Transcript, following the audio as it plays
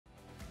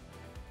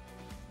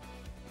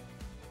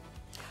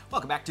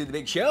Welcome back to The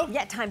Big Show.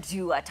 Yeah, time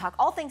to talk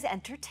all things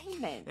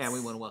entertainment. And we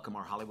want to welcome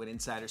our Hollywood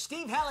insider,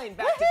 Steve Helling,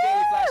 back to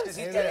Daily Flash, because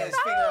he's got his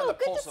finger on the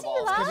pulse of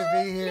all. It's good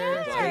to be here.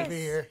 Yes. It's good to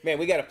be here. Man,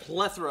 we got a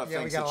plethora of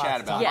things to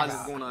chat about. Yes.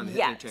 What's going on in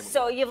Yeah. entertainment?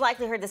 So you've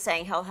likely heard the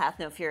saying, hell hath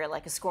no fury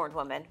like a scorned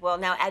woman. Well,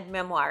 now add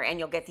memoir, and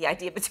you'll get the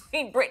idea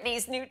between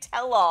Britney's new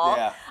tell-all.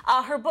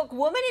 Yeah. Her book,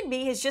 Woman in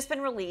Me, has just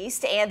been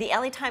released, and the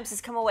LA Times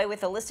has come away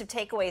with a list of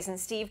takeaways. And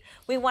Steve,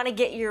 we want to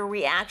get your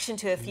reaction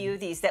to a few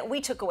of these that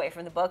we took away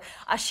from the book.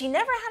 She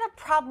never had a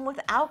problem with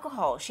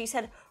alcohol. She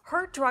said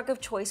her drug of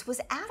choice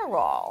was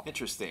Adderall.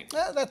 Interesting.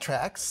 That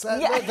tracks.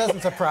 That doesn't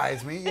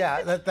surprise me.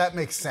 Yeah, that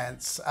makes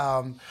sense.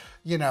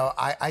 You know,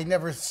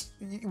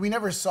 we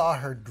never saw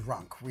her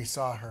drunk. We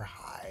saw her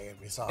high, and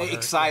we saw her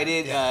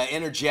Excited,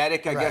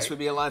 energetic, I guess Right. would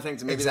be a lot of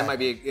things. Maybe that might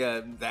be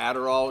the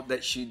Adderall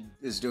that she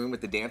is doing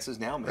with the dances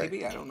now,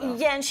 maybe? I don't know.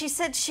 Yeah, and she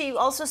said she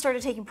also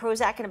started taking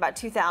Prozac in about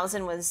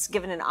 2000, was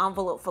given an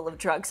envelope full of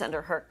drugs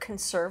under her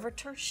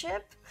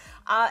conservatorship.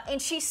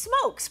 And she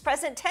smokes,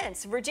 present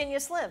tense, Virginia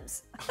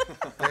Slims.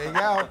 There you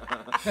go.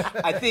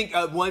 I think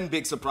one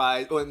big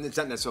surprise, well, it's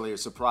not necessarily a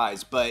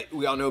surprise, but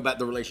we all know about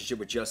the relationship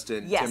with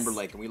Justin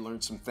Timberlake, and we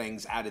learned some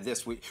things out of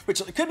this week,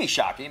 which could be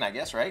shocking, I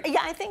guess, right?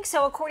 Yeah, I think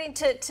so. According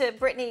to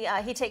Britney,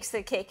 he takes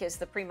the cake as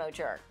the primo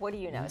jerk. What do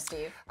you know,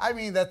 Steve? I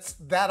mean,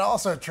 that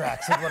also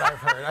tracks with what I've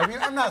heard. I mean,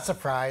 I'm not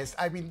surprised.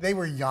 I mean, they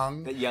were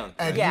young.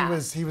 And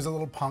he was a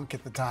little punk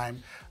at the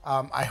time.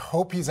 I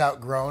hope he's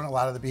outgrown a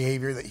lot of the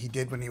behavior that he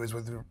did when he was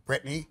with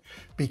Britney,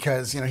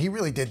 because he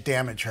really did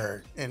damage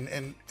her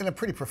in a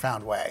pretty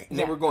profound way. And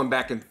they were going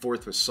back and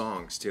forth with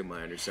songs too,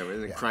 my understanding.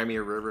 Didn't the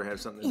Crimea River have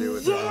something to do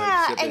with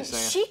Yeah, and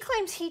she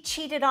claims he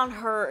cheated on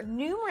her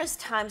numerous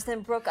times,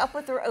 then broke up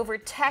with her over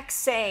text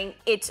saying,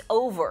 "It's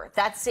over.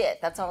 That's it.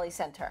 That's all he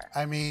sent her."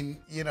 I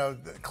mean,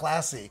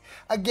 classy.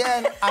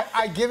 Again,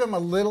 I give him a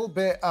little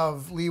bit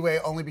of leeway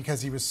only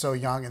because he was so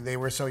young and they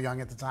were so young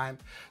at the time.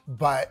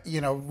 But,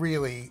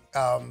 really,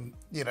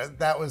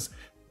 that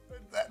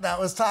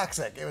was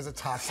toxic. It was a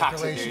toxic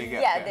relationship. There you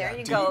go. Yeah, there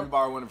you go. To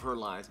borrow one of her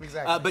lines.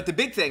 Exactly. But the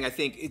big thing, I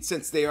think,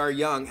 since they are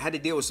young, had to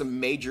deal with some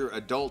major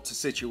adult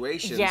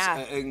situations,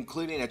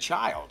 including a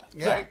child.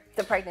 Yeah. Right?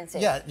 The pregnancy.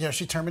 Yeah,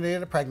 she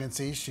terminated a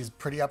pregnancy. She's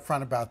pretty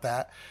upfront about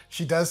that.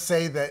 She does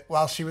say that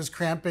while she was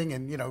cramping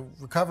and,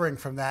 recovering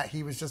from that,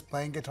 he was just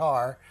playing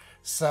guitar.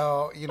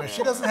 So,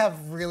 she doesn't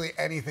have really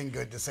anything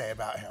good to say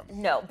about him.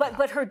 No,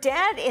 but her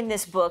dad in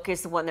this book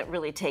is the one that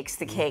really takes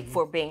the cake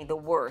for being the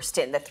worst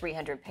in the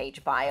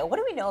 300-page bio. What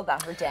do we know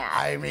about her dad?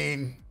 I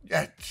mean,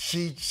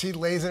 she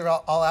lays it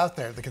all out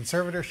there. The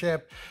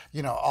conservatorship,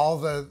 all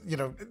the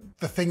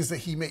things that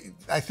he made.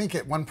 I think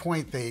at one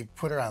point they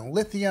put her on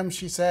lithium,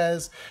 she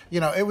says.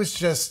 It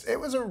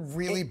was a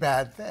really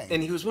bad thing.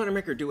 And he was wanting to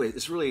make her do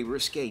this really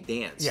risque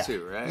dance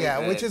too, right?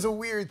 Yeah, which is a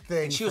weird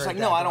thing. And she was like,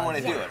 "No, I don't want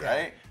to do it,"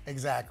 right?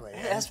 Exactly.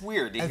 That's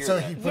weird to hear. And so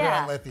he put her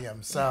on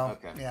lithium. So,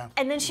 yeah.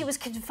 And then she was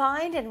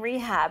confined in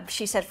rehab,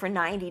 she said, for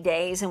 90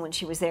 days. And when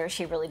she was there,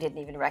 she really didn't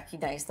even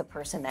recognize the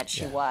person that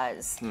she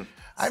was.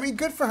 I mean,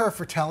 good for her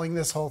for telling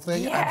this whole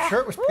thing. Yeah. I'm sure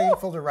it was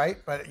painful to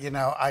write, but,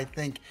 I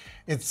think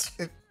it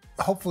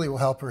hopefully will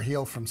help her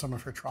heal from some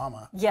of her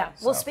trauma. Yeah.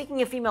 Well,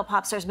 speaking of female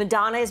pop stars,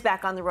 Madonna is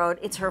back on the road.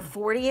 It's her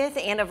 40th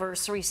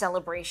anniversary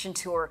celebration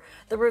tour.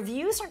 The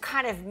reviews are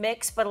kind of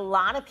mixed, but a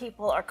lot of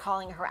people are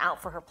calling her out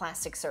for her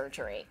plastic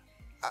surgery.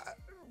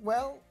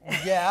 Well,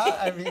 yeah.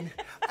 I mean,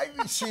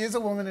 she is a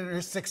woman in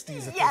her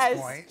 60s at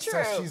this point.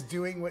 True. So she's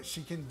doing what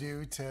she can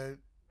do to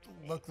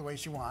look the way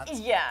she wants.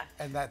 Yeah.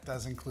 And that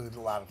does include a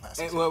lot of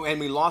plastic. And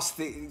we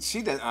lost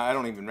I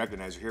don't even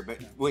recognize her here, but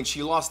when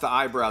she lost the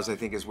eyebrows, I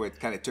think is what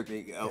kind of took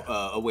me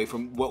away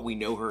from what we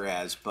know her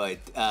as. But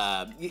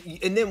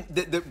and then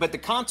but the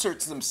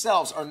concerts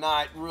themselves are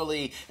not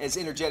really as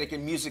energetic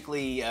and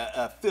musically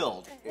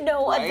filled.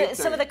 No, right?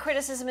 Some of the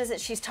criticism is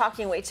that she's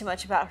talking way too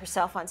much about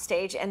herself on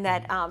stage, and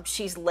that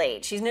she's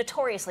late. She's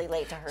notoriously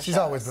late to her shows. She's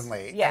always been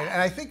late. Yeah.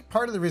 And I think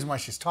part of the reason why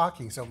she's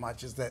talking so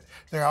much is that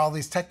there are all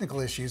these technical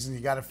issues, and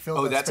you got to fill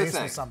that space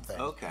with something.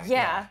 Okay.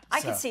 Yeah,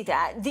 I can see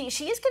that.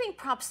 She is getting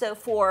props, though,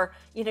 for,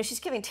 she's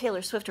giving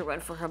Taylor Swift a run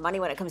for her money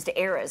when it comes to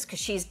eras, because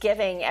she's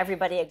giving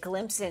everybody a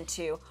glimpse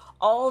into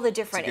all the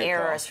different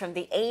eras, from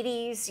the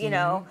 80s,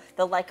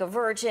 the Like a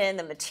Virgin,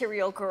 the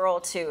Material Girl,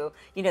 to,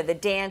 the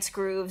dance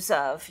grooves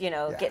of,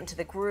 getting to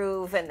the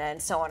groove, and then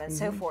so on and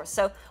so forth.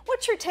 So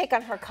what's your take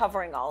on her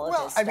covering all of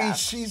this stuff? Well, I mean,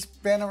 she's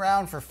been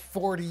around for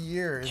 40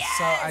 years. Yes!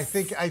 So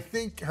I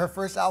think her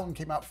first album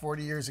came out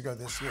 40 years ago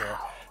this year.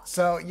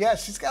 So, yeah,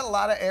 she's got a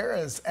lot of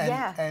eras.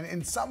 And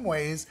in some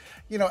ways,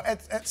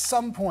 at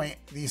some point,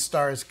 these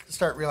stars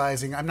start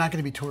realizing, I'm not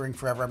going to be touring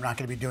forever. I'm not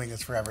going to be doing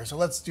this forever. So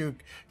let's do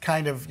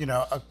kind of,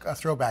 a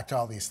throwback to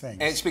all these things.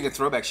 And speaking of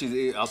throwback,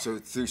 she also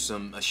threw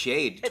some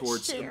shade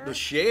towards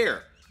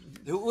Cher,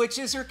 which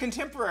is her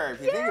contemporary,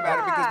 if you think about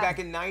it, because back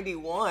in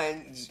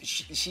 '91,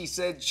 she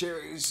said she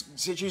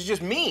was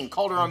just mean,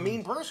 called her a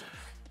mean person.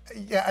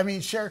 Yeah, I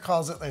mean, Cher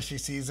calls it as she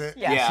sees it.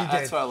 Yeah, she did.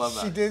 that's what I love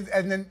about She it. did,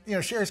 and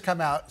then Cher's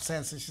come out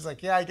since, and she's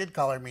like, "Yeah, I did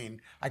call her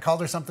mean. I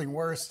called her something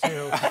worse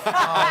too."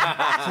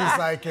 She's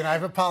like, and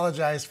I've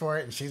apologized for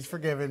it, and she's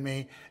forgiven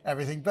me,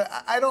 everything. But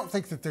I don't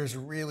think that there's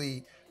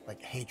really like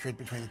hatred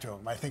between the two of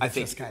them. I think it's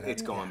just kind of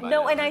it's going by.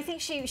 No, now, and right? I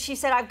think she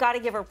said I've got to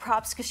give her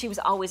props because she was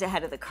always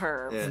ahead of the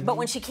curve. Yeah. But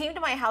when she came to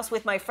my house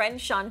with my friend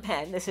Sean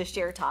Penn, this is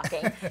Cher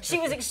talking, she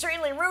was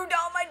extremely rude to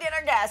all my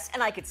dinner guests,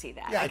 and I could see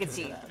that. Yeah, I could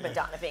see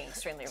Madonna being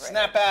extremely rude.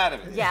 Snap out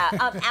of it. Yeah,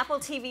 Apple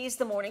TV's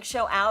The Morning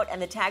Show out,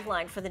 and the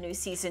tagline for the new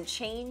season,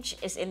 "Change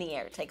is in the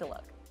air." Take a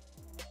look.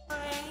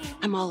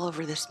 I'm all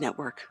over this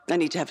network. I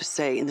need to have a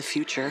say in the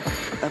future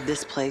of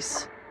this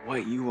place.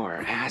 What you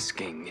are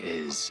asking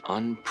is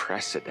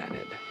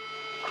unprecedented.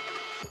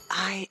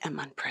 I am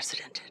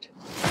unprecedented.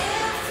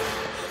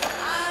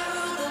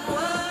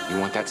 You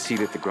want that seat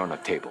at the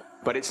grown-up table.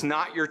 But it's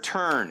not your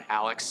turn,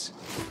 Alex.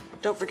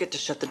 Don't forget to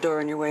shut the door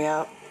on your way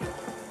out.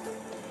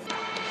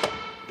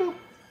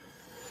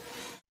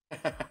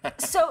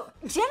 So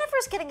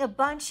Jennifer's getting a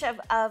bunch of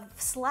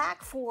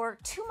slack for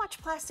too much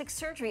plastic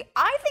surgery.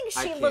 I think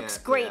she looks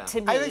great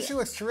to me. I think she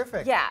looks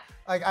terrific. Yeah.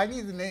 Like, I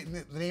need the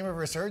name of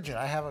her surgeon.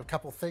 I have a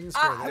couple things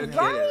for her. Right?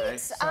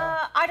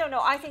 right? I don't know.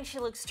 I think she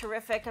looks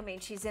terrific. I mean,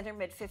 she's in her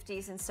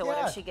mid-50s, and so what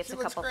Yeah, if she gets she a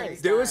looks couple great.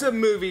 things There was a done?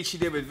 movie she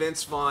did with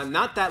Vince Vaughn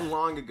not that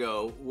long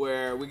ago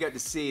where we got to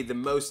see the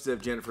most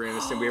of Jennifer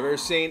Aniston we've ever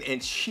seen,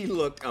 and she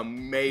looked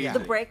amazing. The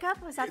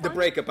breakup? Was that The one?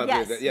 breakup, I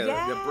yes. believe. Yeah,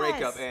 yes. the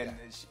breakup, and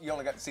you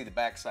only got to see the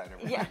backside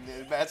of her. Yeah.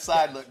 That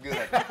side looked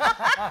good.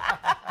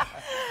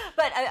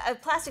 But a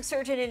plastic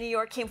surgeon in New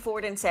York came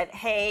forward and said,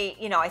 hey,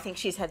 I think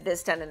she's had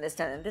this done and this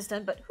done and this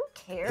done, but who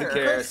cares? Who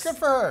cares? It's good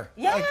for her.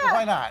 Yeah. Like,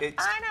 why not?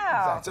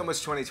 I know. It's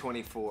almost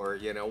 2024.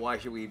 Why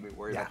should we even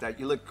worry Yeah. about that?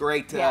 You look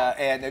great, Yeah.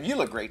 and you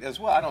look great as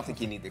well. I don't think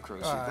you need the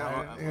cruise suit.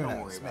 who Don't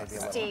knows? worry about Maybe a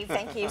that. Steve,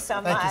 thank you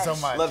so much. Thank you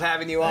so much. Love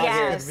having you on Yes.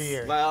 here. Good to be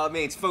here. By all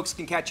means, folks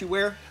can catch you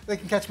where? They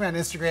can catch me on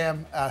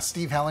Instagram.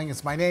 Steve Helling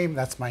is my name.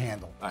 That's my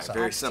handle. All right, So-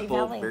 very Steve simple,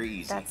 Helling. very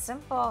easy. That's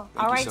simple. All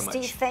you right, so much.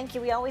 Steve, thank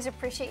you. We always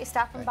appreciate you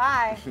stopping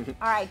by.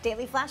 All right,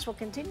 Daily Flash will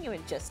continue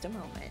in just a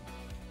moment.